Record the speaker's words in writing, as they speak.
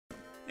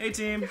Hey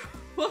team.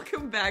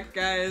 Welcome back,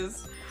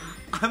 guys.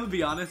 I'm gonna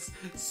be honest,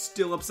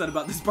 still upset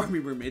about this Barbie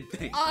mermaid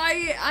thing.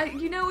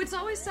 You know, it's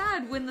always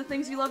sad when the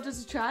things you loved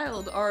as a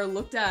child are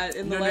looked at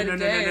in the light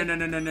of day. No,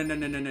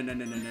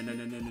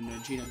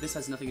 Gina, this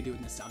has nothing to do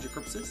with nostalgia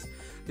purposes.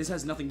 This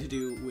has nothing to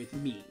do with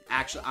me.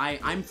 Actually,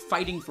 I'm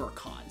fighting for a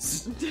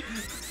cause.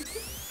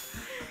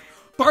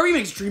 Barbie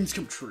makes dreams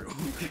come true.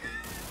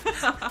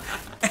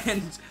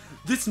 And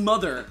this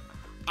mother,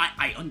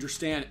 I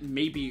understand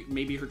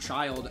maybe her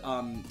child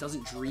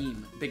doesn't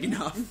dream big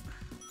enough,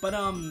 but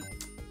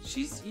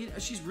she's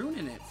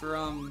ruining it for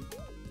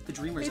the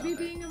dreamers out there.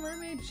 Maybe being a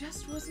mermaid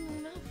just wasn't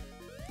enough.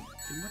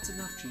 And what's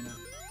enough, Gina?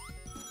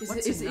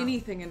 Is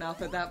anything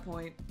enough at that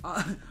point?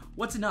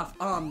 What's enough?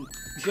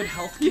 Good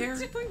healthcare?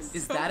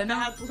 Is that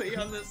enough? Badly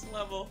on this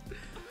level.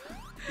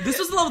 This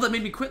was the level that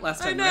made me quit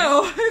last time. I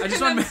know. Right? I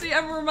just want to.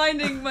 I'm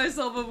reminding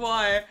myself of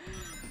why.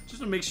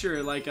 Just want to make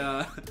sure, like,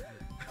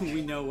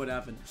 we know what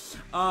happened.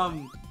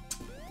 Oh,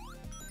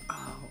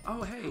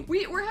 hey.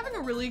 We're having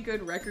a really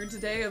good record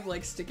today of,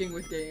 like, sticking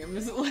with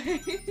games.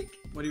 Like.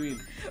 What do you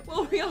mean?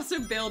 Well, we also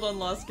bailed on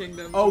Lost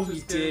Kingdom. Oh,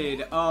 we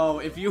did. Oh,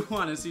 if you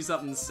want to see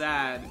something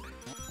sad,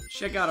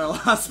 check out our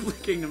Lost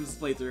Kingdoms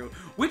playthrough,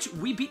 which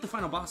we beat the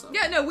final boss of.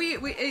 Yeah, no,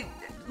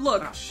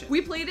 look, shit.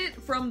 we played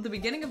it from the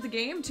beginning of the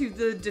game to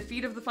the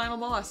defeat of the final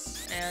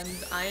boss, and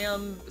I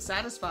am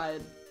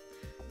satisfied.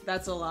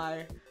 That's a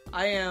lie.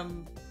 I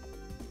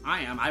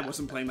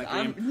wasn't playing that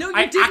game. No, you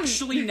I didn't.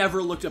 actually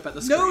never looked up at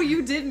the screen. No,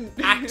 you didn't.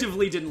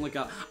 Actively didn't look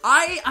up.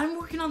 I'm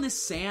working on this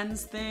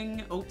Sans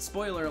thing. Oh,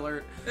 spoiler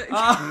alert. Every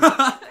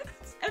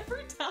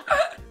time.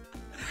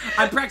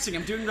 I'm practicing.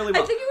 I'm doing really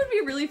well. I think it would be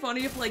really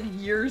funny if, like,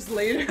 years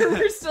later,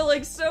 we're still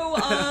like,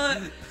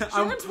 Sean's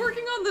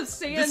working on the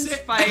Sans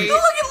fight. look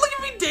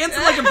at me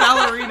dancing like a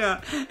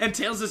ballerina. And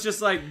Tails is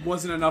just like,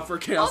 wasn't enough for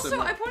Chaos. Also,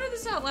 I pointed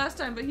this out last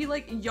time, but he,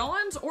 like,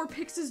 yawns or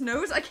picks his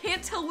nose. I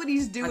can't tell what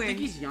he's doing. I think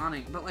he's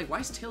yawning. But, like, why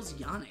is Tails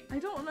yawning? I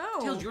don't know.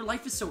 Tails, your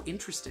life is so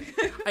interesting.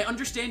 I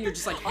understand you're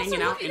just, like, hanging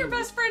also, out. Look at your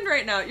best friend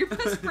right now. Your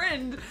best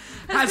friend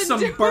has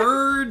some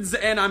birds,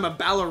 and I'm a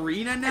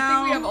ballerina now. I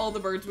think we have all the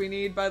birds we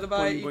need, by the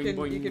by. Boing,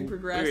 boing, you can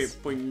progress.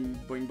 Wait, boing,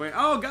 boing, boing.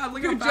 Oh, God,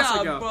 look Good how fast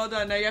job. I go. Well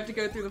done. Now you have to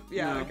go through the...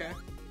 Yeah, No. okay.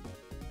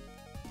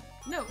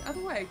 No,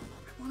 other way. I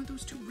wanted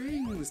those 2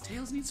 rings.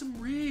 Tails needs some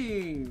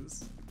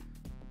rings.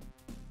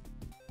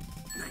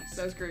 Nice.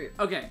 That was great.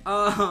 Okay,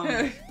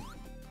 cool.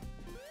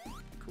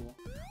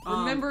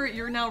 Remember,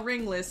 you're now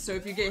ringless, so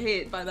if you get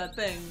hit by that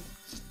thing...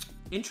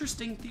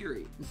 Interesting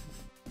theory.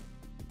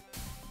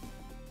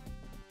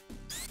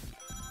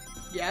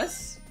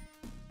 Yes?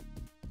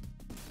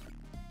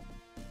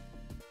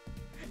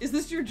 Is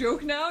this your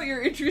joke now?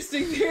 Your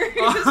interesting theory?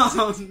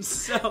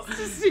 So,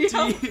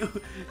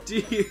 do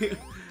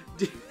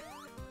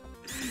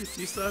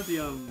you still have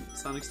the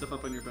Sonic stuff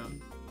up on your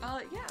phone?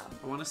 Yeah.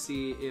 I want to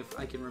see if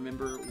I can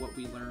remember what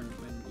we learned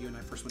when you and I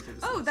first went through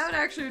this. Oh, that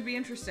actually would be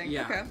interesting.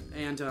 Yeah. Okay.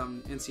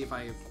 And see if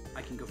I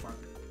can go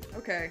farther.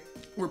 Okay.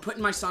 We're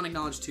putting my Sonic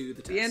knowledge to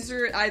the test. The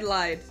answer, I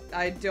lied.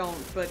 I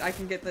don't, but I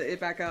can get it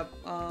back up.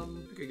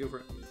 Okay, go for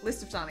it.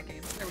 List of Sonic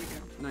games. There we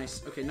go.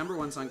 Nice. Okay, number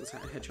 1, Sonic the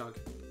Hedgehog.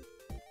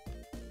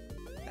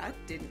 That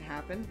didn't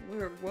happen.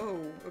 Whoa.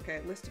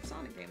 Okay, list of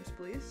Sonic games,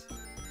 please.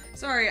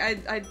 Sorry,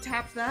 I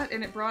tapped that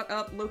and it brought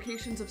up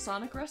locations of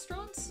Sonic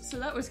restaurants, so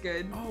that was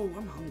good. Oh,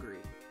 I'm hungry.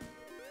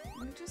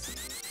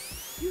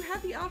 You had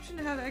the option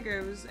to have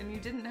Eggos and you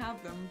didn't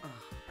have them.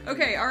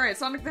 Okay, alright,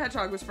 Sonic the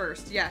Hedgehog was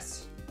first,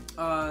 yes.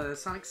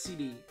 Sonic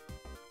CD.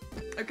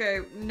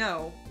 Okay,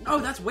 no. Oh,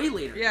 that's way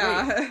later.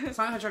 Yeah. Wait,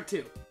 Sonic Hedgehog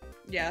 2.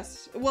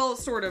 Yes. Well,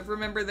 sort of.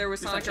 Remember there was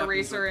Sonic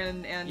Eraser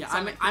and yeah,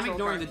 Sonic I'm Control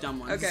ignoring Car. the dumb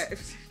ones. Okay.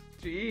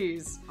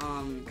 Jeez.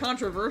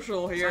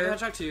 Controversial here. Sonic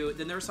Hedgehog 2,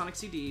 then there was Sonic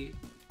CD.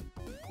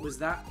 Was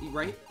that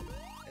right?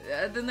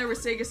 Then there was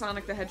Sega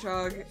Sonic the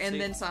Hedgehog, and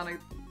then Sonic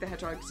the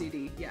Hedgehog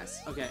CD,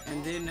 yes. Okay,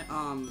 and then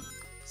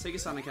Sega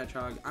Sonic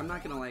Hedgehog, I'm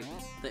not gonna like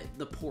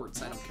the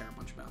ports I don't care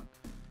much about.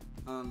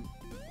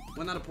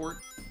 Wasn't that a port?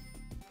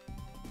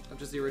 Of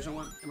just the original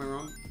one? Am I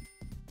wrong?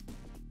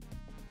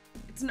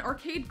 It's an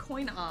arcade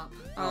coin op,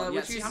 yeah,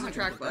 which uses a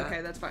trackball.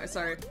 Okay, that's fine.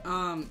 Sorry.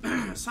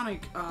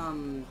 Sonic,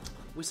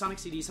 with Sonic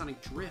CD,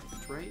 Sonic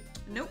Drift, right?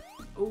 Nope.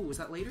 Oh, was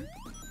that later?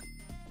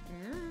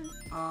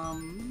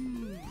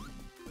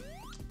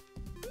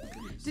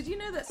 Did you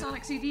know that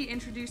Sonic CD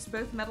introduced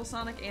both Metal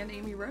Sonic and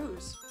Amy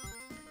Rose?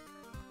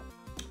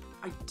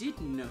 I did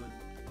know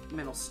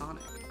Metal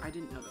Sonic. I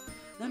didn't know that.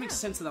 That makes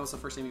sense that was the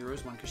first Amy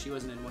Rose one, because she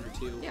wasn't in 1 or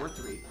 2 or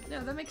 3.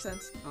 No, that makes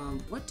sense.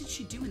 What did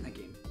she do in that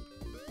game?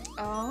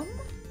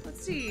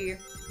 Let's see.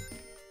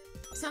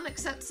 Sonic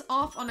sets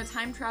off on a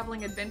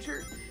time-traveling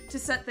adventure to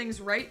set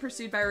things right,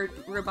 pursued by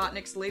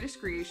Robotnik's latest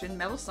creation,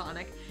 Metal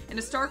Sonic, and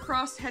a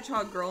star-crossed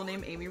hedgehog girl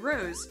named Amy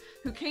Rose,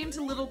 who came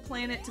to Little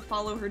Planet to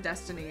follow her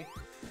destiny.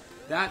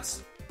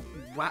 That's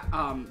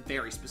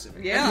very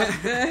specific. Yeah.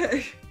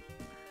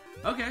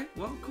 Okay,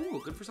 well, cool.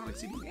 Good for Sonic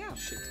CD. Yeah.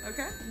 Shit.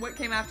 Okay. What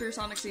came after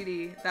Sonic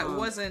CD that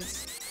wasn't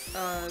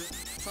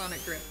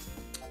Sonic Drift?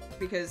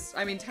 Because,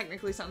 I mean,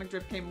 technically Sonic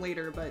Drift came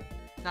later, but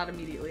not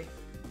immediately.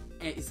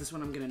 Is this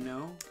one I'm gonna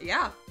know?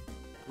 Yeah.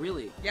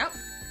 Really? Yep.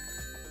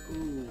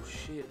 Ooh,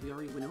 shit. We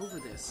already went over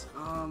this.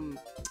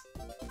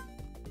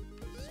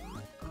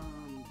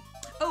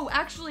 Oh,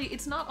 actually,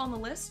 it's not on the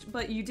list,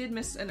 but you did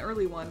miss an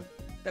early one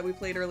that we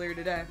played earlier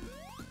today.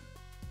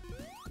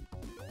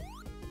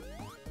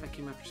 That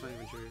came after Sonic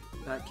Adventure.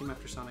 That came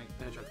after Sonic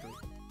the Hedgehog 3.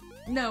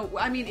 No,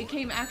 I mean, it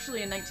came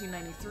actually in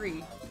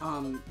 1993.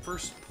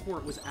 First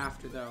port was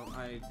after, though.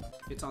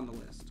 It's on the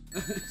list.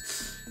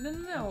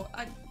 No.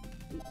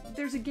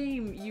 There's a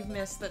game you've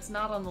missed that's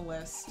not on the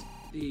list.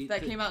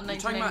 That came out in 1993. You're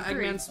talking about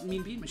Eggman's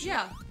Mean Bean Machine?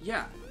 Yeah.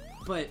 Yeah.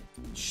 But,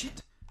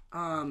 shit.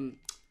 No.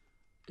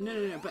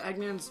 But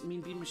Eggman's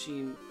Mean Bean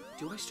Machine...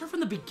 Do I start from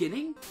the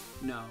beginning?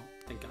 No.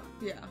 Thank God.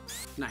 Yeah.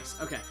 Nice.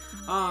 Okay.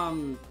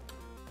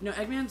 No,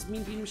 Eggman's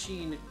Mean Bean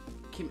Machine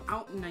came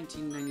out in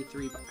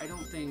 1993, but I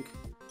don't think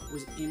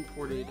was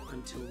imported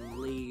until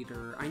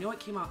later. I know it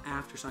came out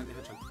after Sonic the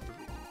Hedgehog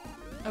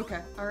 3.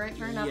 Okay. All right.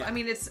 Fair enough. Yeah. I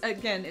mean, it's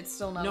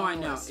still not No, on I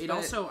the know. list, It but...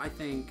 also, I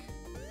think,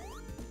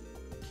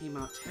 came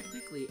out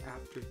technically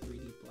after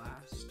 3D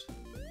Blast.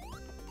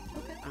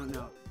 Okay. I don't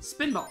know.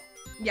 Spinball.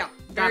 Yeah,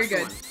 very That's the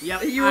good.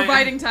 one. Yep. You were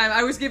biding time.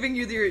 I was giving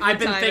you your I've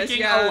been time.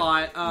 thinking a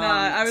lot.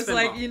 I was Spinball.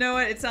 like, you know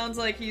what? It sounds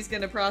like he's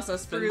gonna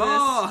process through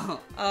Spinball. this.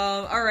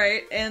 All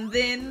right, and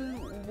then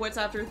what's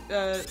after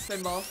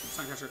Spinball?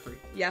 Sonic Adventure 3.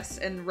 Yes,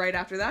 and right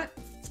after that?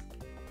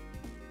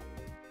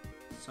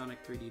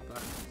 Sonic 3D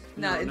Blast.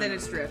 No, then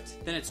it's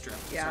Drift. Then it's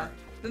Drift. Yeah. Sorry.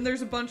 Then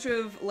there's a bunch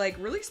of like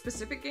really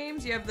specific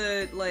games. You have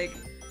the like.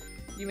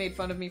 You made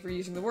fun of me for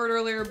using the word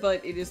earlier,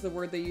 but it is the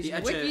word they use in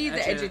the wiki. The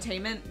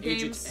edutainment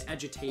games.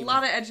 Edutainment. A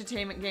lot of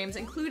edutainment games,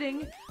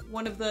 including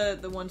one of the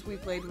ones we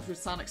played, which was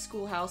Sonic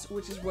Schoolhouse,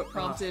 which is what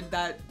prompted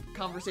that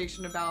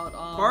conversation about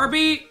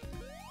Barbie.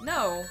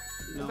 No,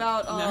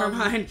 about never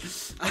mind.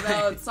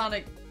 About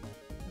Sonic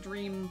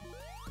Dream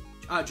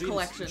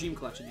Collection. Dream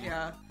Collection.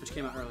 Yeah. Which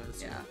came out earlier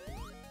this year.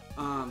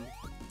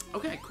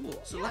 Okay, cool.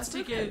 So let's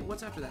take it.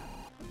 What's after that?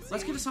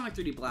 Let's get to Sonic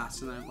 3D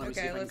Blast, and then let me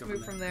see if I can go let's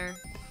move from there.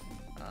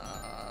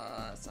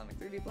 Sonic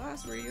 3D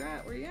Blast, where you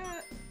at? Where you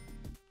at?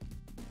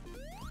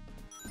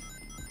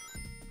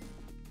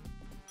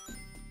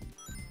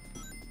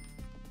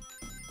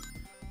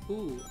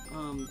 Ooh,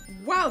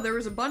 Wow, there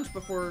was a bunch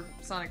before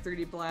Sonic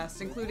 3D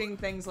Blast, including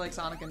things like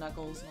Sonic and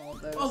Knuckles and all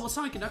of those. Oh, well,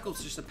 Sonic and Knuckles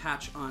is just a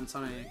patch on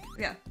Sonic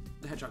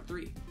the Hedgehog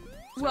 3.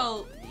 So.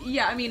 Well,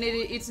 yeah, I mean,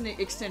 it's an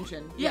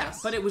extension. Yeah,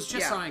 yes. but it was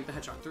just Sonic the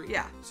Hedgehog 3.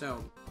 Yeah.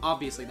 So,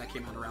 obviously, that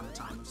came out around the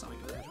time of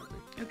Sonic the Hedgehog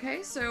 3.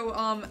 Okay, so,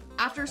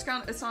 after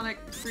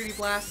Sonic 3D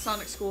Blast,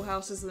 Sonic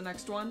Schoolhouse is the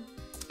next one.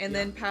 And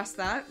then past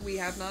that, we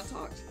have not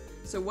talked.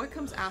 So what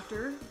comes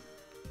after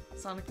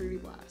Sonic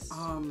 3D Blast?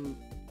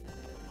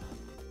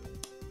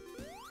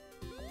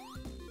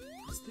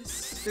 Was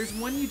this... There's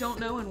one you don't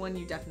know and one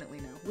you definitely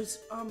know. Was,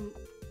 are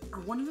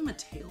one of them a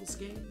Tails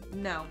game?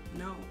 No.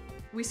 No.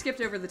 We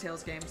skipped over the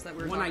Tails games that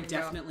we were one talking I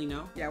definitely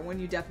know? Yeah, one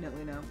you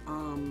definitely know.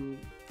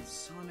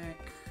 Sonic...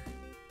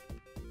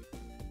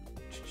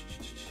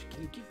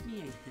 Can you give me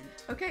a hint?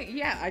 Okay,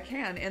 yeah, I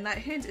can. And that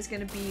hint is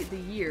going to be the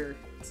year.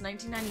 It's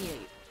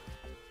 1998.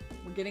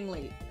 We're getting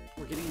late.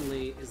 We're getting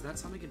late. Is that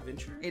Sonic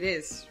Adventure? It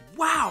is.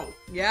 Wow!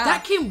 Yeah.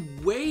 That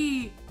came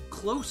way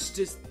close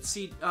to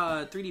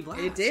 3D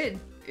Blast. It did.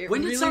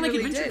 When did Sonic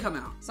Adventure come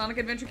out? Sonic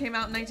Adventure came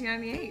out in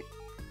 1998.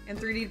 And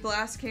 3D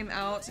Blast came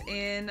out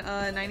in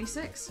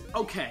 96.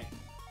 Okay.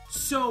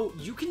 So,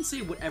 you can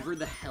say whatever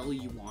the hell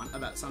you want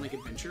about Sonic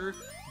Adventure,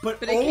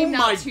 but it came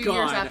out 2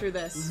 years after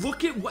this.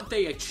 Look at what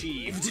they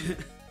achieved.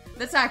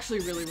 That's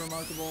actually really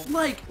remarkable.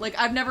 Like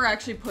I've never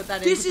actually put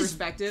that into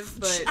perspective,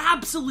 but...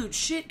 absolute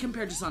shit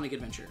compared to Sonic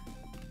Adventure.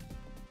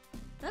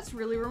 That's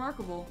really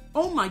remarkable.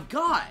 Oh my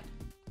god!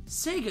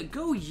 Sega,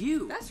 go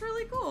you! That's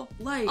really cool.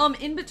 Like...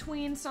 in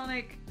between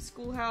Sonic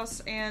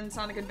Schoolhouse and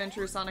Sonic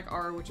Adventure, Sonic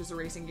R, which is a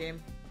racing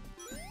game.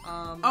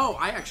 Oh,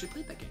 I actually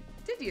played that game.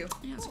 Did you?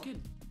 Yeah, as a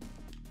kid.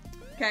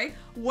 Okay,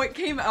 what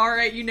came...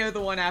 Alright, you know the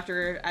one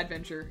after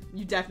Adventure.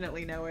 You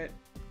definitely know it.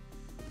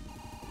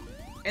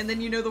 And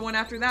then you know the one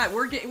after that.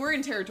 We're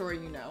in territory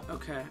you know.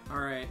 Okay,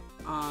 alright.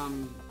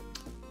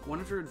 One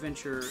after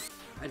Adventure...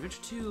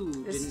 Adventure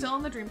 2 It's still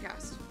on the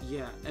Dreamcast.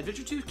 Yeah,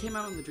 Adventure 2 came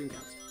out on the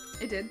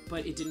Dreamcast. It did.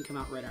 But it didn't come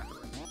out right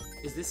afterwards.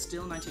 Is this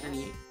still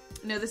 1998?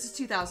 No, this is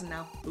 2000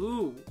 now.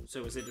 Ooh,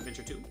 so is it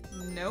Adventure 2?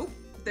 Nope.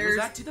 Was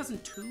that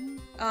 2002?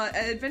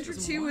 Adventure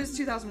 2 was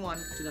 2001.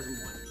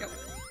 2001. Yep.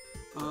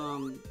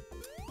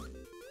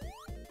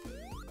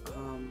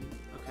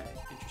 Okay,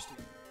 interesting.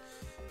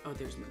 Oh,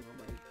 there's my little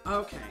buddy.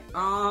 Okay,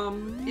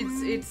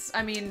 It's,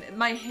 I mean,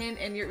 my hint,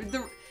 and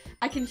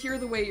I can hear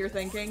the way you're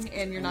thinking,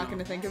 and you're not going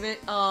to think of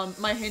it.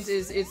 My hint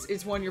is,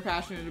 it's one you're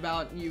passionate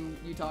about, you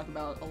talk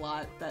about a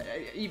lot, that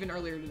even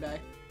earlier today.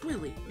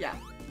 Really? Yeah.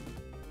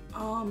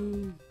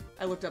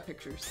 I looked up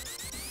pictures.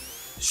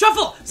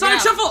 Shuffle! Sonic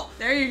Shuffle!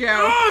 There you go.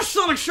 Oh,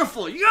 Sonic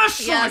Shuffle! Yes,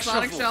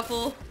 Sonic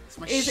Shuffle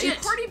is shit.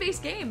 a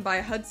party-based game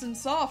by Hudson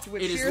Soft,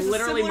 which it shares is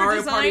literally a similar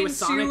Mario Party with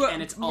design Sonic, to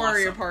and it's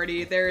Mario awesome.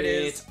 Party. There it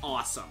is. It's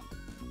awesome.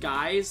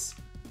 Guys,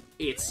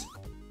 it's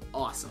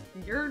awesome.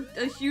 You're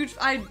a huge...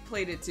 I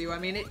played it too. I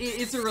mean,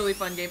 it's a really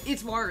fun game.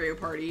 It's Mario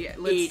Party.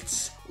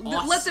 It's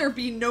awesome. Let there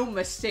be no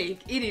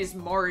mistake. It is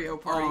Mario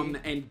Party.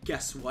 And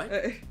guess what?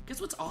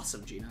 Guess what's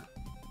awesome, Gina?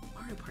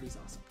 Mario Party's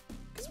awesome.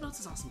 Guess what else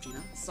is awesome,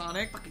 Gina?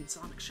 Sonic. Fucking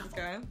Sonic Shuffle.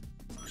 Okay.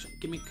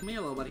 Come here,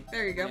 little buddy.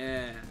 There you go.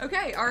 Yeah.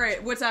 Okay,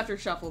 alright. What's after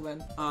Shuffle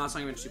then?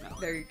 Sonic Adventure 2 Battle.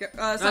 There you go.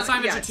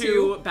 Sonic Adventure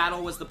 2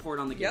 Battle was the port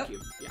on the Yep.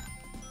 GameCube. Yeah.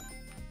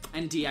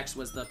 And DX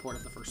was the port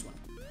of the first one.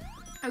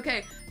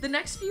 Okay, the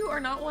next few are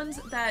not ones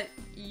that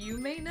you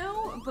may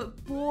know,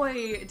 but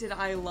boy, did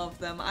I love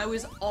them. I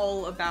was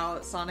all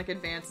about Sonic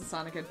Advance and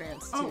Sonic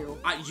Advance 2.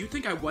 Oh, you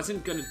think I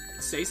wasn't gonna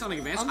say Sonic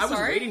Advance? I'm I was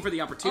sorry? waiting for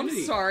the opportunity.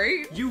 I'm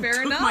sorry. You Fair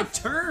took enough. my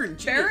turn,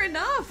 Gina. Fair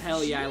enough.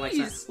 Hell yeah, I like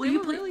that. Jeez, Well, they you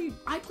were played. really...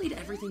 I played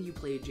everything you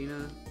played,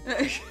 Gina.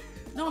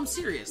 No, I'm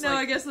serious. No, like,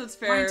 I guess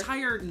that's my fair.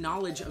 entire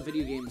knowledge of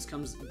video games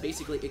comes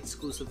basically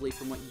exclusively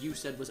from what you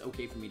said was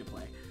okay for me to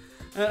play.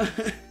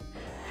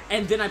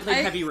 And then I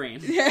played Heavy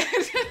Rain.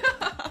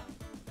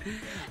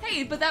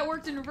 Hey, but that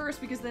worked in reverse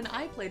because then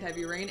I played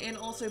Heavy Rain and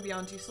also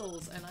Beyond Two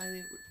Souls, and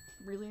I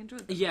really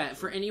enjoyed them. Yeah,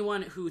 for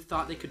anyone who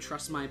thought they could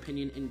trust my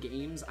opinion in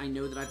games, I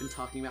know that I've been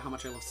talking about how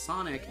much I love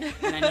Sonic,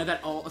 and I know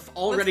that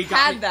already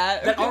got me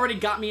that already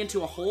got me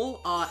into a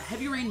hole.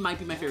 Heavy Rain might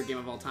be my favorite game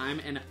of all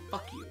time, and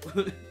fuck you.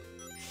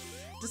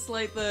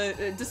 Despite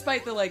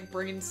the like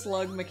brain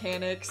slug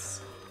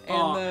mechanics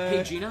and the...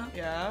 Hey Gina.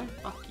 Yeah.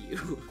 Fuck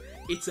you.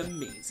 It's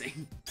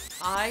amazing.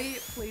 I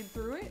played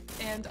through it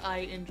and I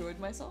enjoyed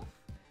myself.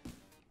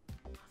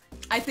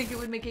 I think it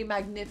would make a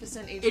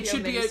magnificent HBO It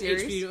should be a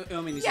miniseries. HBO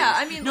miniseries. Yeah,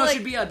 I mean, no, like, it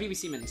should be a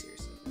BBC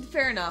miniseries.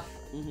 Fair enough.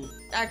 Mm-hmm.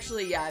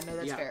 Actually, yeah, no,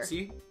 that's Yeah, fair.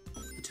 see?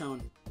 The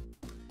tone.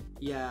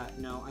 Yeah,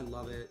 no, I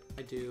love it.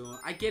 I do.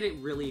 I get it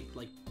really,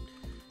 like,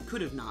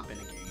 could have not been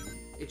a game.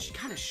 It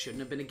kind of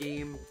shouldn't have been a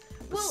game.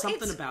 There's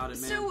something about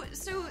it, man.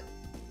 So,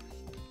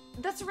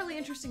 that's a really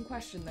interesting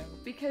question, though,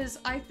 because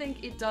I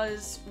think it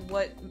does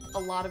what a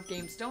lot of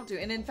games don't do.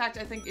 And in fact,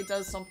 I think it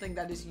does something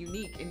that is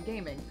unique in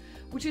gaming,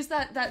 which is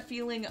that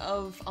feeling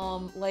of,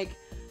 like,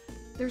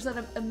 there's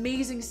that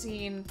amazing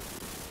scene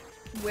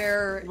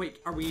where... Wait,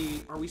 are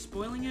we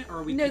spoiling it, or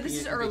are we No, keeping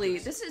this is it early.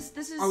 ambiguous?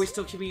 This is... Are we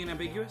still keeping it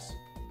ambiguous?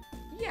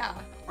 Yeah.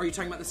 Are you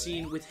talking about the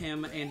scene with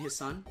him and his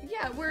son?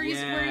 Yeah, where he's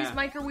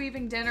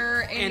microwaving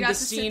dinner, and you the have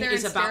to sit scene there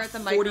is and stare about at the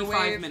 45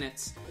 microwave.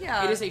 minutes.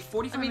 Yeah. It is a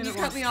 45 minute you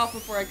cut me off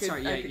before I could...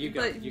 Sorry, yeah, you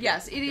go. But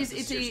yes, it is.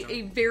 It's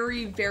a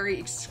very, very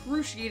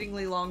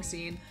excruciatingly long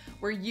scene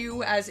where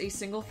you, as a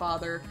single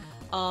father,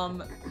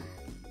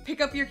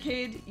 pick up your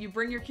kid, you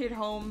bring your kid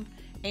home,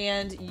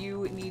 and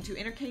you need to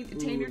entertain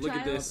your child. Look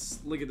at this.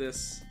 Look at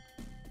this.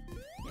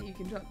 Yeah, you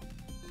can jump.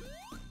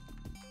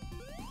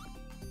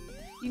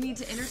 You need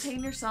to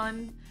entertain your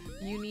son.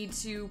 You need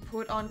to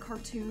put on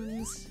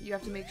cartoons. You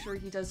have to make sure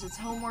he does his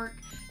homework.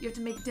 You have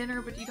to make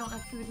dinner, but you don't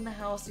have food in the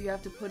house, so you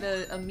have to put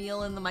a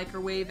meal in the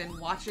microwave and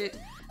watch it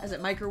as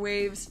it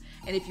microwaves.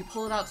 And if you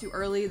pull it out too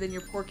early, then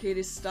your poor kid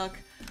is stuck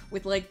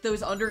with, like,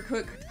 those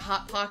undercooked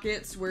Hot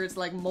Pockets where it's,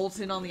 like,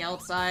 molten on the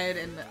outside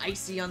and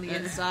icy on the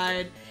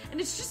inside. And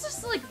it's just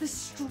this, like, this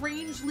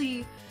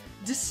strangely,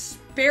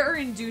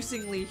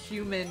 despair-inducingly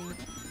human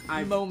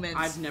moment.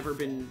 I've never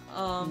been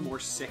more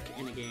sick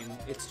in a game.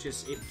 It's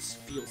just, it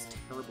feels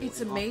terrible.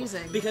 It's and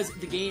amazing. awful. Because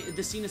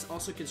the scene is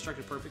also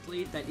constructed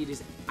perfectly that it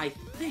is, I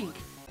think,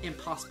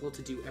 impossible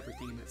to do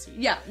everything in that scene.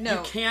 Yeah, no.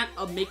 You can't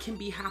make him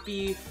be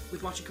happy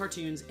with watching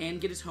cartoons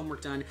and get his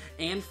homework done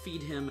and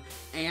feed him,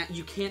 and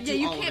you can't do all of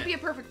it. Yeah, you can't be a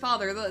perfect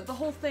father. The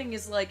whole thing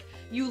is, like,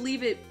 you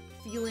leave it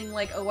feeling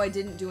like, oh, I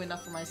didn't do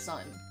enough for my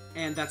son.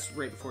 And that's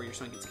right before your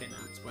son gets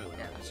kidnapped. Spoiler alert.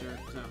 Yeah. Sure.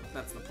 So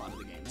that's the plot of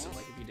the game. So,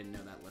 like, if you didn't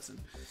know that, listen.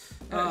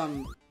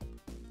 God,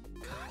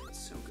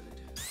 it's so good.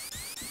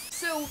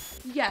 So,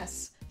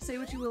 yes, say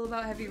what you will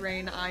about Heavy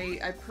Rain.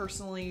 I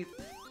personally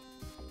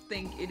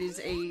think it is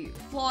a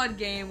flawed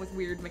game with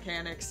weird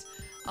mechanics.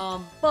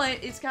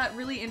 But it's got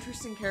really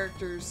interesting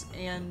characters,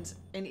 and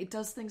it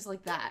does things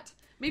like that.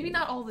 Maybe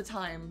not all the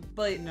time,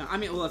 but... No, I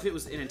mean, well, if it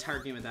was an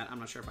entire game of that, I'm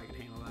not sure if I could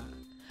handle that.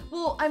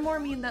 Well, I more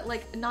mean that,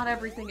 like, not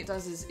everything it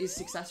does is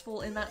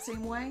successful in that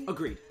same way.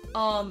 Agreed.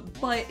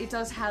 But it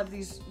does have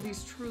these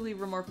truly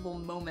remarkable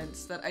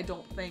moments that I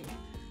don't think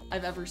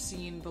I've ever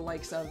seen the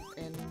likes of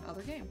in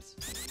other games.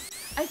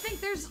 I think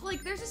there's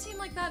a scene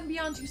like that in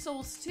Beyond Two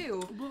Souls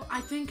too. Well, I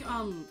think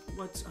Friction.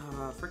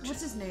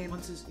 What's his name?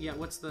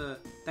 What's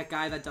that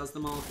guy that does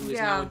them all who is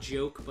now a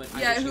joke, but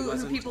I wish he who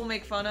wasn't. people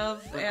make fun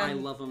of. But and I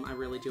love him. I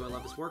really do. I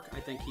love his work. I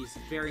think he's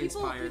very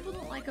inspired. People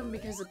don't like him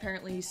because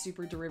apparently he's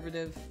super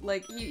derivative.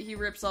 Like he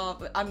rips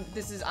off.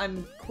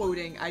 I'm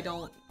quoting. I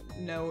don't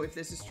know if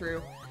this is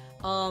true.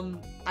 I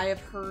have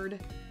heard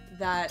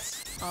that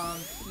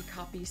he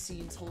copies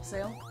scenes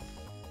wholesale.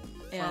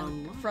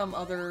 And from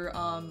other,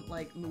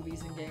 like,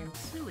 movies and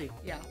games. Really?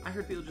 Yeah. I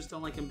heard people just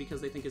don't like him because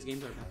they think his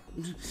games are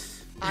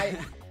bad.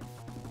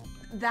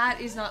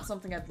 That is not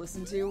something I've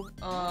listened to,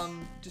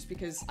 just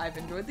because I've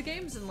enjoyed the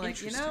games and,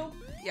 like, you know?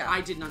 Yeah.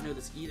 I did not know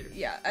this either.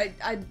 Yeah,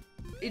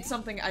 it's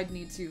something I'd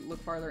need to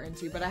look farther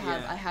into, but I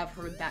have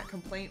heard that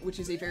complaint, which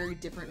is a very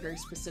different, very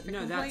specific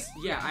complaint.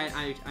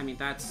 I mean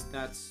that's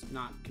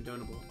not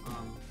condonable.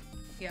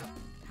 Yeah.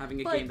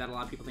 Having a game that a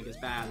lot of people think is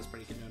bad is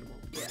pretty condonable.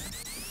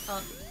 Yeah.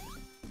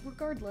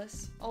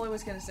 Regardless, all I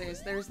was gonna say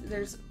is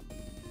there's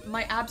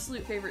my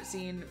absolute favorite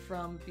scene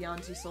from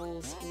Beyond Two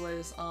Souls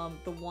was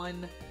the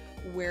one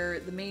where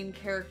the main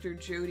character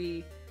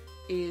Jodie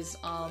is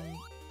on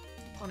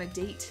a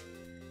date.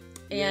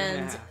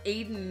 And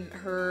Aiden,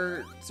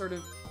 her sort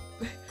of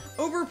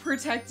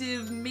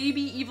overprotective,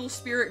 maybe evil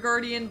spirit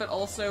guardian, but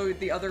also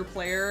the other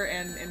player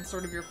and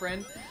sort of your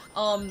friend,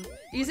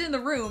 he's in the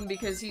room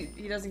because he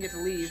doesn't get to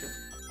leave.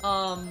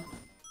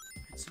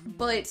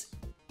 But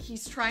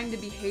he's trying to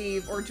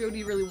behave, or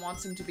Jodie really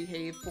wants him to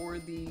behave for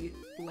the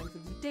length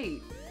of the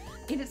date.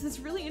 And it's this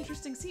really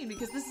interesting scene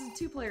because this is a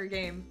two-player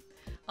game.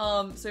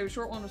 So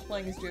Short One was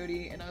playing as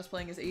Jodie, and I was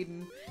playing as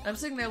Aiden. And I'm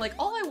sitting there like,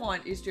 all I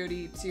want is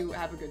Jodie to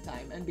have a good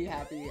time and be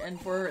happy,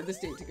 and for this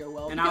date to go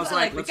well. And I was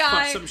like, let's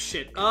fuck some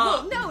shit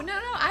up. Well, no,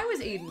 I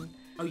was Aiden.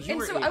 Oh, you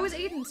were so Aiden. I was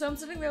Aiden, so I'm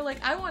sitting there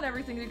like, I want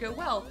everything to go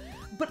well.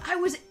 But I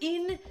was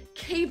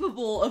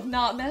incapable of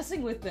not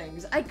messing with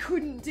things. I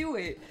couldn't do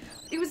it.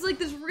 It was like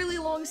this really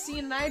long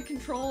scene, and I had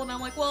control, and I'm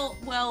like,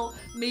 well,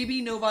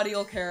 maybe nobody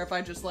will care if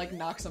I just, like,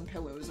 knock some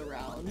pillows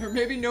around. Or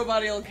maybe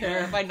nobody will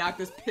care if I knock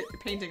this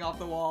painting off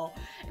the wall.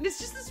 And it's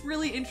just this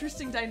really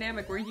interesting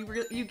dynamic where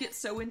you get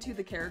so into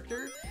the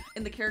character,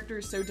 and the character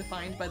is so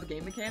defined by the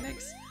game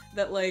mechanics,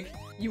 that, like,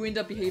 you end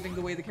up behaving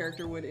the way the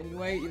character would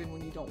anyway, even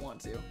when you don't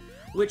want to.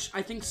 Which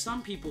I think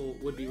some people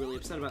would be really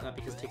upset about that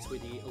because it takes away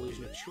the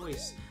illusion of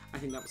choice. I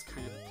think that was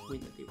kind of the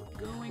point that they were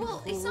going for.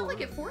 Well, it's not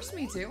like it forced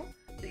me to.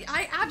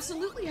 I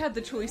absolutely had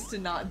the choice to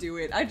not do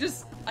it. I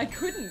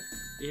couldn't.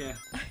 Yeah.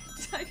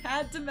 I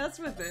had to mess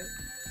with it.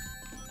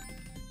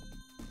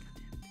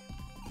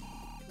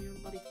 Come here,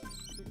 buddy.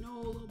 No,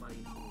 little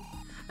buddy, no.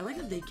 I like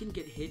that they can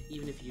get hit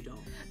even if you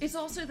don't. It's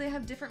also, they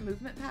have different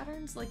movement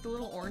patterns, like the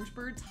little orange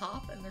birds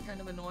hop, and they're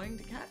kind of annoying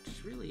to catch.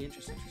 It's really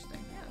interesting.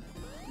 Yeah.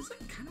 It's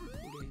like kind of a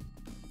cool game.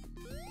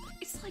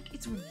 It's like,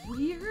 it's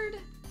weird.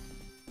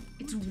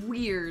 It's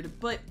weird,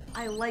 but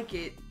I like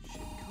it.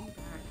 Shit, come back.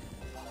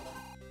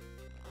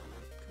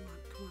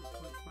 Come on.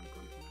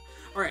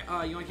 Alright,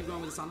 you want to keep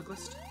going with the Sonic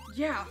list?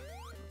 Yeah.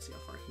 Let's see how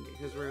far I can get,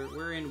 because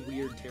we're in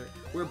weird territory.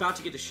 We're about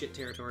to get to shit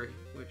territory,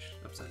 which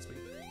upsets me.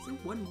 Is there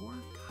one more?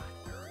 God,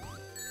 where are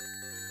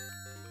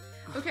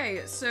you?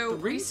 Okay, so the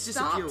rings we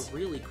stopped. disappear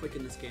really quick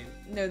in this game.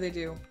 No, they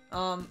do.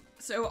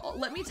 So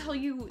let me tell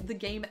you the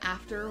game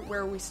after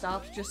where we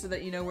stopped, just so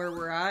that you know where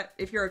we're at,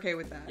 if you're okay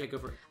with that. Yeah, go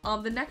for it.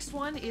 The next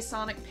one is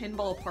Sonic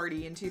Pinball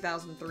Party in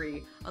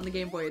 2003 on the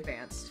Game Boy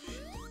Advance.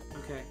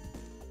 Okay.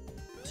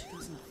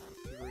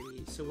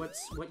 2003. So what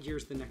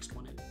year's the next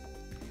one in?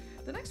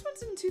 The next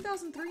one's in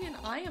 2003, and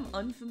I am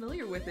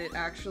unfamiliar with it,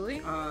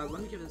 actually.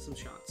 Let me give it some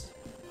shots.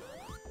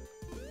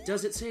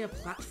 Does it say a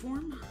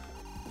platform?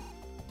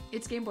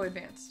 It's Game Boy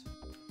Advance.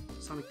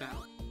 Sonic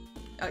Battle.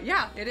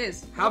 Yeah, it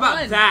is. How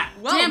about that?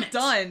 Well Damn it!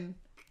 done.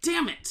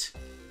 Damn it!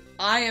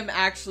 I am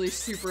actually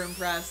super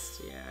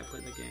impressed. Yeah, I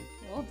played that game.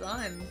 Well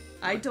done.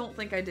 I don't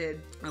think I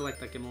did. I like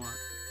that game a lot.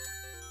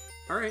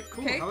 Alright,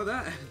 cool. Okay. How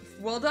about that?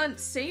 Well done.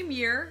 Same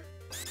year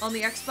on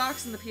the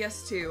Xbox and the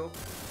PS2.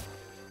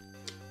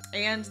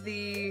 And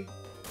the...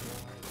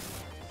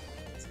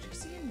 What's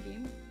GCN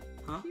Game?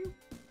 Huh?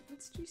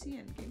 What's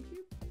GCN?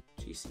 GameCube?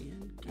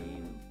 GCN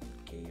game.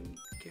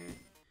 Okay.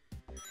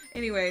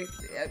 Anyway,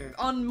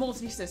 on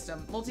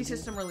multi-system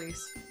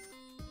release.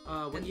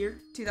 What year?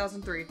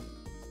 2003.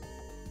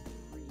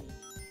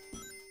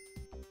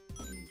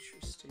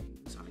 Interesting.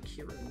 Sonic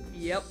Heroes.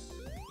 Yep.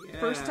 Yeah.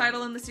 First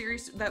title in the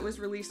series that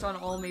was released on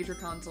all major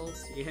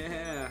consoles.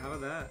 Yeah, how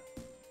about that?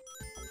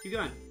 Keep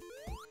going.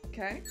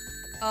 Okay.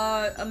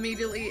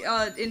 Immediately,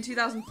 in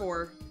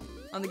 2004,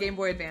 on the Game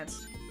Boy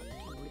Advance. Game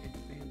Boy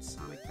Advance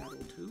Sonic Battle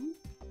 2?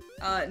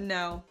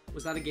 No.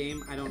 Was that a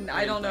game? I don't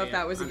know if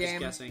that was a game.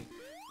 I'm just guessing.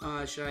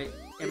 Should I...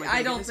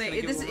 I don't think...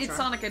 It's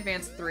Sonic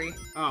Advance 3.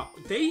 Oh,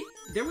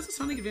 there was a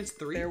Sonic Advance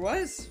 3? There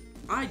was.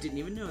 I didn't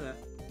even know that.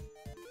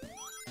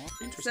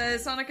 Interesting.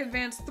 Says Sonic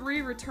Advance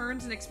 3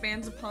 returns and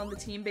expands upon the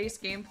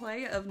team-based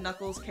gameplay of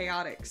Knuckles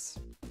Chaotix.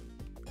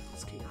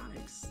 Knuckles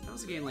Chaotix? That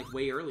was a game like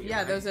way earlier. Yeah,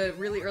 right? that was a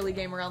really early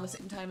game around the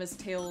same time as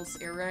Tails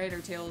Air Ride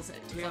or Tails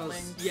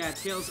something. Yeah,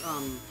 Tails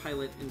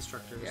pilot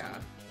instructor. Yeah.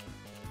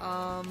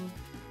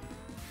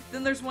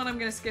 Then there's one I'm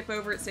gonna skip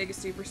over at Sega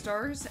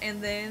Superstars, and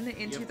then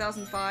in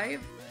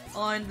 2005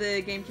 on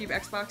the GameCube,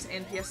 Xbox,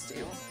 and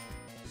PS2.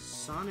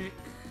 Sonic.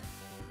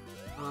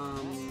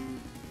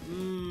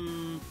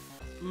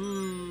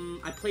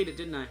 I played it,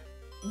 didn't I?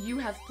 You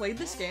have played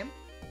this game.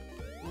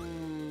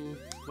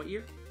 What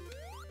year?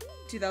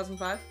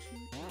 2005.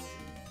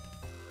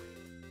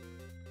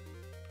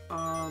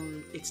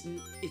 It's.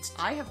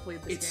 I have played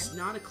this game. It's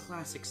not a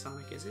classic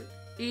Sonic, is it?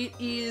 It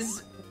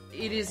is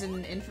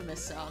an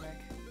infamous Sonic.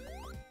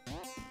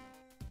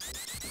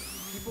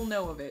 People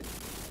know of it.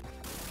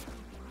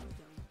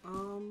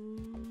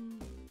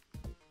 2005.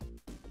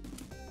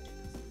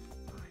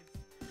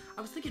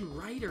 I was thinking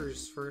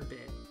Riders for a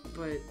bit.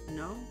 but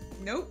no.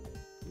 Nope.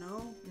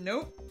 No.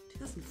 Nope.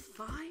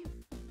 2005?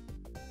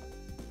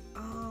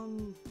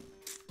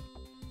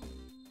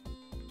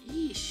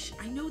 Yeesh.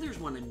 I know there's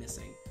one I'm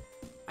missing.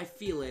 I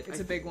feel it. It's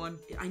a big one.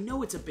 I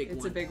know it's a big one.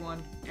 It's a big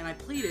one. And I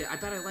played it. I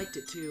bet I liked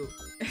it too.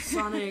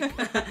 Sonic.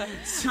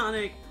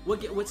 Sonic.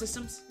 What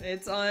systems?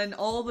 It's on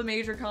all the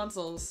major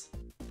consoles.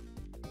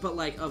 But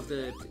like of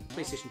the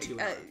PlayStation 2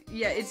 era.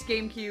 Yeah, it's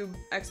GameCube,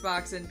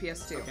 Xbox, and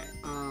PS2. Okay.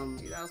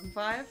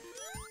 2005?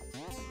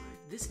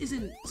 This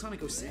isn't Sonic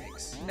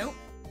 06. Nope.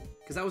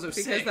 Because that was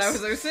 06. Because that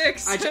was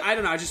 06. I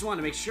don't know. I just wanted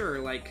to make sure,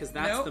 like, because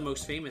that's Nope. the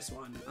most famous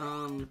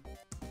one.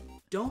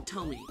 Don't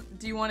tell me.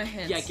 Do you want a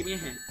hint? Yeah, give me a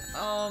hint.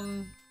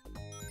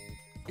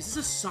 Is this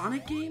a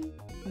Sonic game?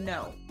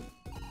 No.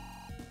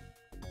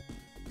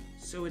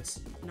 So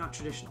it's not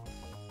traditional.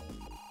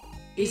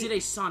 Is it a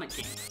Sonic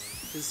game?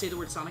 Does it say the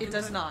word Sonic? It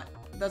does not.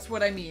 That's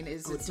what I mean.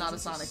 It's it not a doesn't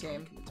Sonic say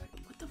game. in the title.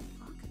 What the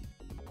fuck?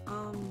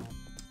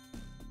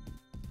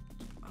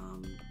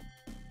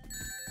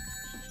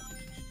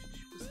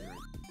 Was there?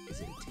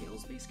 Is it a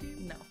Tails-based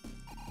game? No.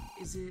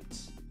 Is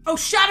it? Oh,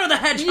 Shadow the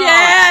Hedgehog!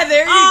 Yeah,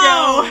 there you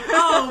go.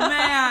 Oh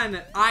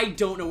man, I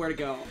don't know where to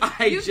go.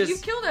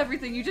 You've killed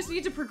everything. You just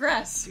need to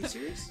progress. Are you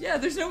serious? Yeah,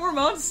 there's no more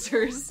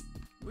monsters.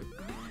 What,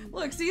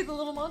 Look, see the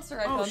little monster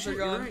icons shit, are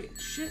gone. you're right.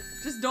 Shit.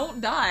 Just don't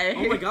die.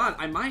 Oh my god,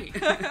 I might.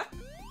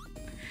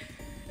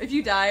 If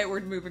you die, we're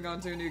moving on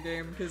to a new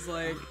game because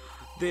like.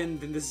 Then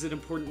this is an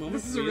important moment.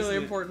 This is a really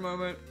important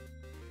moment.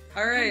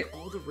 All right.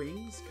 All the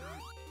rings.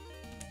 God.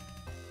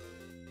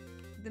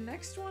 The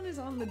next one is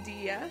on the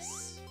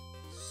DS.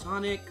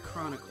 Sonic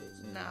Chronicles.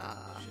 Nah.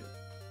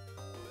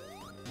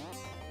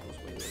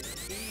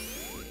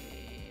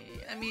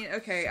 Shit. I mean,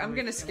 okay, I'm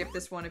gonna skip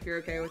this one if you're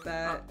okay with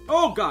that.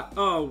 Oh god!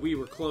 Oh, we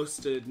were close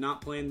to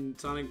not playing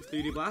Sonic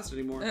 3D Blast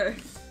anymore.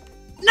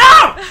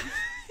 No!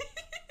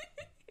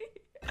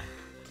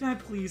 Can I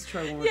please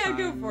try one more Yeah, time?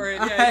 go for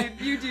it. Yeah,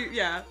 you do.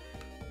 Yeah.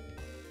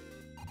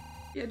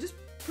 Yeah, just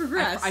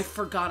progress. I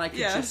forgot I could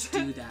Yes. just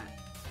do that.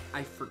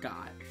 I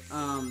forgot.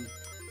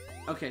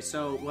 Okay,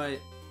 so what?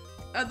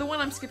 The one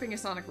I'm skipping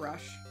is Sonic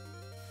Rush.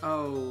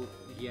 Oh,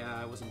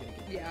 yeah, I wasn't gonna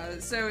get that. Yeah,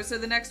 so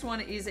the next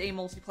one is a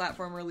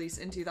multi-platform release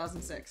in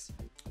 2006.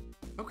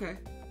 Okay.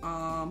 But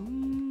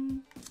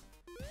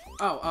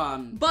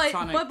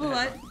Sonic the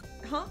Hedgehog.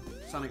 huh?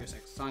 Sonic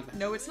 06. Sonic the Hedgehog.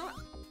 No, it's not.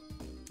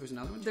 There's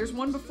another one? There's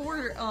one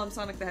before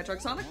Sonic the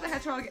Hedgehog. Sonic the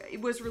Hedgehog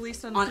was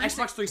released on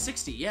Xbox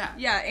 360, yeah.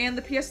 Yeah, and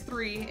the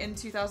PS3 in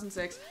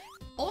 2006.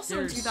 Also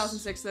There's- in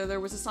 2006, though, there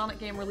was a Sonic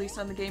game released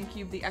on the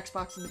GameCube, the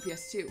Xbox, and the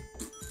PS2.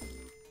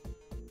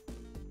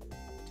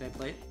 Did I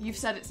play it? You've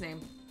said its name.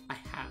 I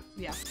have.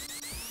 Yeah.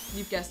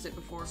 You've guessed it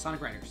before.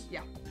 Sonic Riders.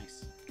 Yeah.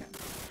 Nice. Okay.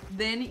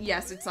 Then,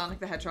 yes, it's Sonic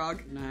the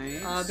Hedgehog.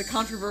 Nice. The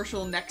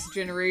controversial next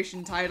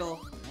generation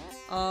title.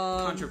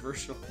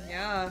 Controversial.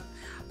 Yeah.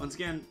 Once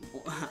again,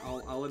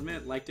 I'll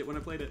admit, liked it when I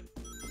played it.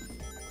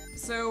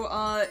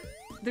 So,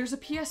 there's a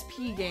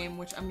PSP game,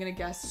 which I'm gonna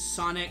guess...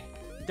 Sonic.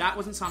 That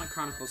wasn't Sonic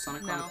Chronicles.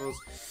 Sonic No.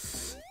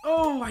 Chronicles.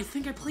 Oh, I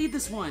think I played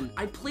this one.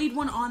 I played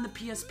one on the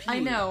PSP. I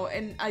know,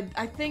 and I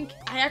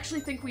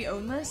actually think we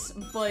own this,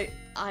 but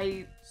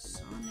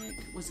Sonic.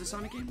 Was the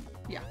Sonic game?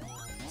 yeah.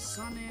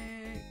 Sonic.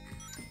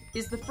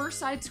 Is the first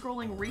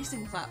side-scrolling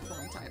racing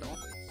platform title.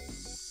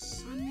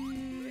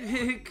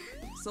 Sonic.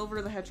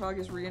 Silver the Hedgehog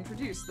is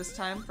reintroduced, this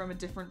time from a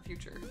different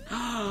future.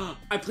 I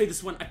played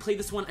this one. I played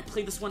this one. I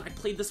played this one. I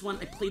played this one.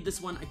 I played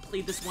this one. I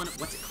played this one.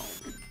 What's it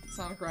called?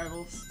 Sonic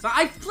Rivals. So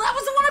that was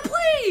the one I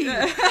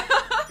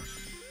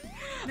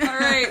played.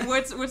 Alright,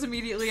 what's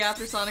immediately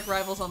after Sonic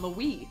Rivals on the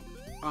Wii?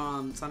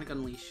 Sonic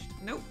Unleashed.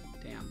 Nope.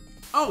 Damn.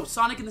 Oh,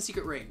 Sonic and the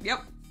Secret Ring.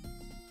 Yep.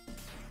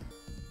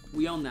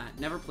 We own that.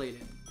 Never played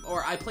it.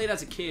 Or I played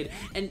as a kid.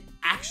 And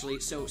actually,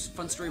 so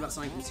fun story about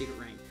Sonic and the Secret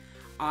Ring.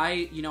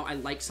 I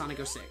like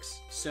Sonic 06.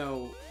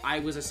 So I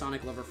was a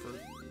Sonic lover for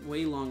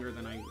way longer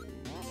than I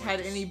Had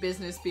any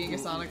business being a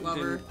Sonic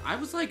lover. I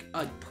was like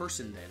a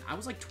person then. I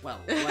was like 12.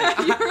 You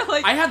were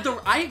like...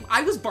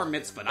 I was bar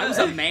mitzvahed. I was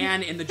a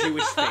man in the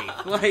Jewish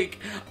faith. Like,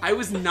 I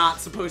was not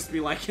supposed to be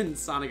like in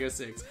Sonic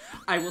 06.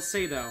 I will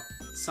say though,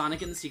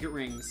 Sonic and the Secret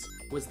Rings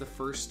was the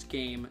first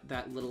game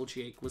that little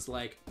Jake was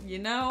like, You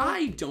know?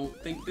 I don't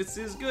think this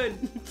is good.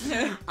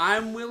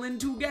 I'm willing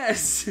to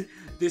guess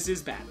this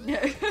is bad.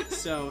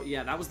 So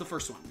yeah, that was the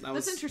first one.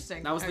 That's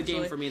interesting. That was the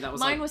game for me. That was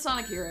Mine was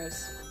Sonic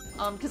Heroes.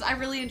 Because I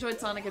really enjoyed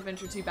Sonic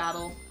Adventure 2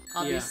 Battle.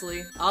 Obviously,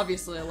 Yeah.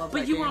 Obviously, I love that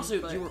But you game, were also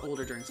but... you were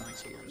older during Sonic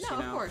Heroes. No,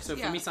 you know? of course, So for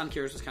yeah. me, Sonic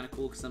Heroes was kind of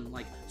cool because I'm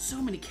like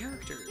so many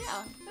characters.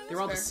 Yeah, they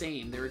were all fair. the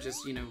same. They were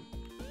just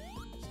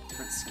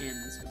different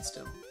skins, but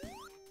still.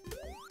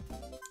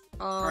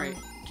 All right,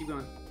 keep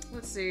going.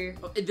 Let's see.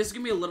 Oh, this is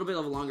gonna be a little bit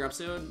of a longer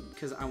episode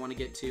because I want to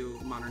get to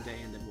modern day,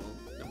 and then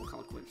we'll call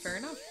it quits. Fair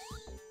enough.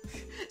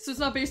 So it's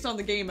not based on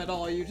the game at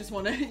all. You just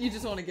want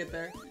to get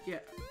there. Yeah.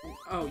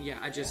 Oh yeah.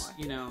 I just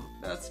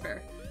That's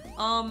fair.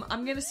 I'm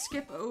gonna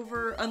skip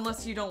over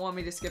unless you don't want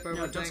me to skip over.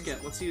 No, don't things.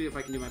 skip. Let's see if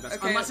I can do my best.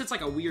 Okay. Unless it's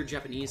like a weird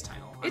Japanese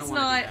title. I It's don't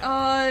wanna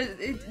not.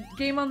 do that.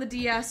 Game on the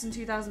DS in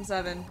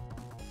 2007.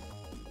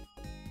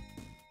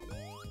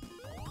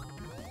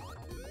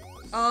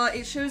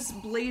 It shows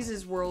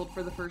Blaze's world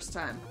for the first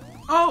time.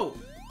 Oh!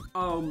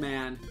 Oh,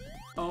 man.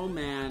 Oh,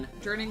 man.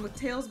 Journeying with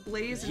Tails,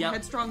 Blaze, and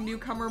headstrong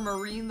newcomer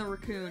Marine the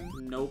Raccoon.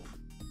 Nope.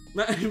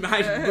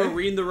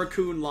 Marine the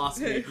Raccoon lost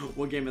me.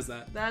 What game is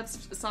that?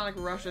 That's Sonic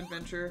Rush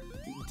Adventure.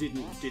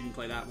 Didn't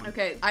play that one.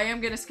 Okay, I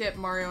am gonna skip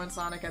Mario and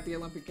Sonic at the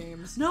Olympic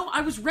Games. No,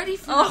 I was ready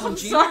for that one, I'm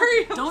Gina.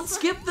 sorry. Don't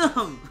skip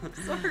them.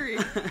 Sorry.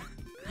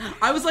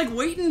 I was like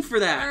waiting for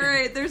that.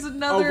 Alright, there's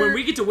another... Oh, when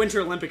we get to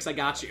Winter Olympics, I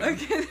got you.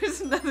 Okay,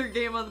 there's another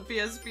game on the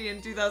PSP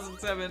in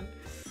 2007.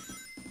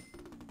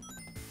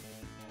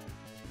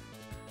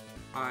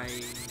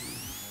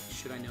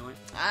 Should I know it?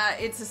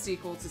 It's a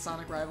sequel to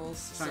Sonic Rivals.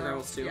 Sonic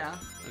Rivals 2? Yeah.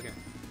 Okay.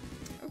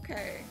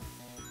 Okay.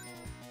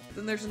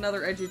 Then there's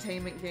another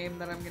edutainment game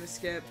that I'm gonna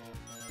skip.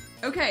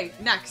 Okay,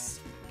 next.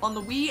 On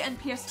the Wii and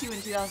PS2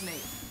 in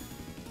 2008.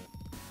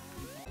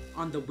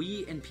 On the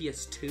Wii and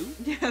PS2?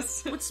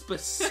 Yes. What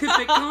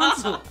specific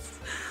consoles?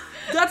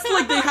 That's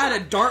like they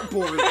had a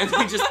dartboard and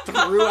they just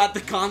threw at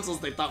the consoles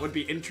they thought would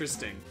be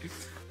interesting.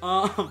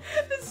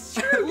 That's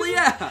true. Well,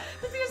 yeah.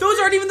 Those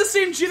aren't even the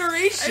same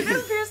generation. I know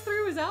the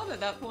PS3 was out at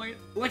that point.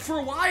 Like for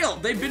a while.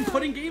 They've been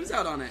putting games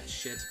out on it.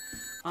 Shit.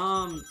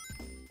 Oh,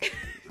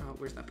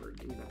 where's that bird?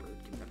 Give me that bird.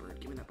 Give me that bird.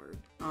 Give me that bird.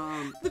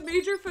 The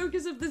major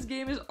focus of this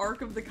game is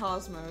Arc of the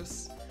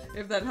Cosmos,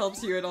 if that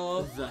helps you at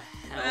all. The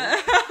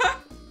hell?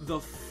 The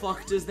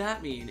fuck does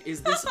that mean?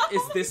 Is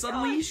this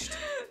Unleashed?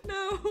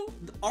 No.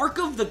 The Arc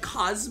of the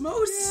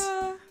Cosmos?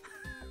 Yeah.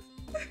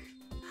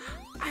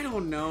 I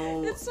don't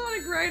know. It's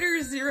Sonic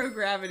Riders Zero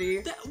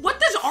Gravity. What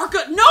does Arc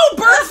of... No,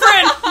 bird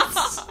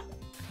friends!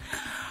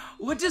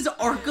 What does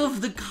Arc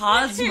of the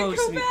Cosmos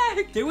Go mean?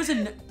 back. There was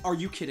an... Are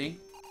you kidding?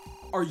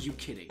 Are you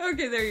kidding?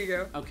 Okay, there you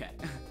go. Okay.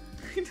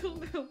 I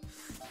don't know.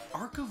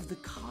 Arc of the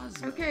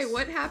Cosmos. Okay,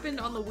 what happened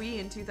on the Wii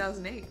in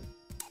 2008? Is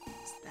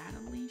that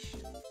Unleashed?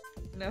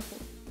 No.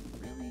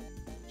 Really?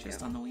 Just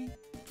Yep. on the Wii?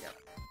 Yep.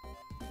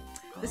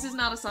 This is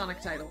not a Sonic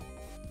title,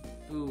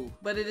 Ooh.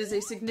 but it is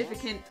a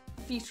significant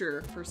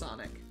feature for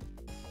Sonic.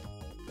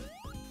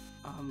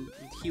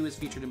 He was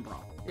featured in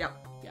Brawl.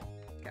 Yep. Yeah.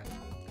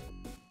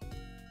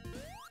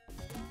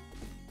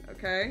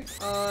 Okay.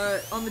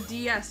 On the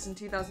DS in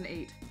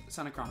 2008.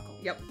 Sonic Chronicle.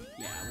 Yep.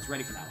 Yeah, I was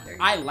ready for that one. There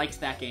you I liked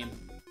that game.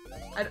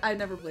 I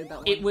never played that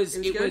one. It was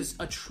good?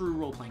 a true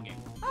role-playing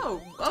game.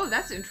 Oh,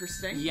 that's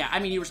interesting. Yeah, I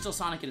mean, you were still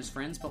Sonic and his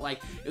friends, but,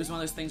 like, it was one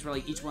of those things where,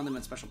 like, each one of them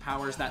had special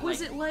powers that, Was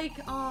like... it like,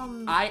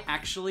 I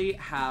actually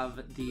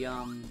have the,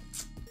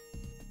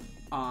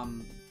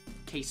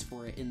 case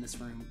for it in this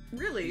room.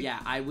 Really? Yeah,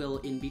 I will,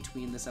 in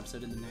between this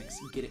episode and the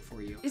next, get it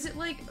for you. Is it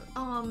like,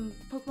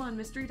 Pokemon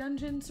Mystery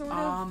Dungeon, sort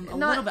of? A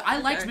little bit. I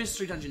liked okay.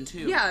 Mystery Dungeon,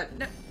 too. Yeah.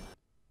 No.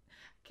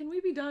 Can we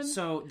be done?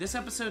 So, this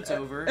episode's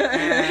over,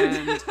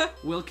 and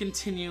we'll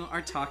continue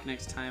our talk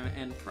next time,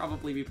 and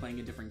probably be playing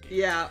a different game.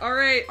 Yeah,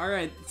 alright.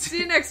 Alright. See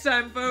you next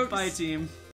time, folks. Bye, team.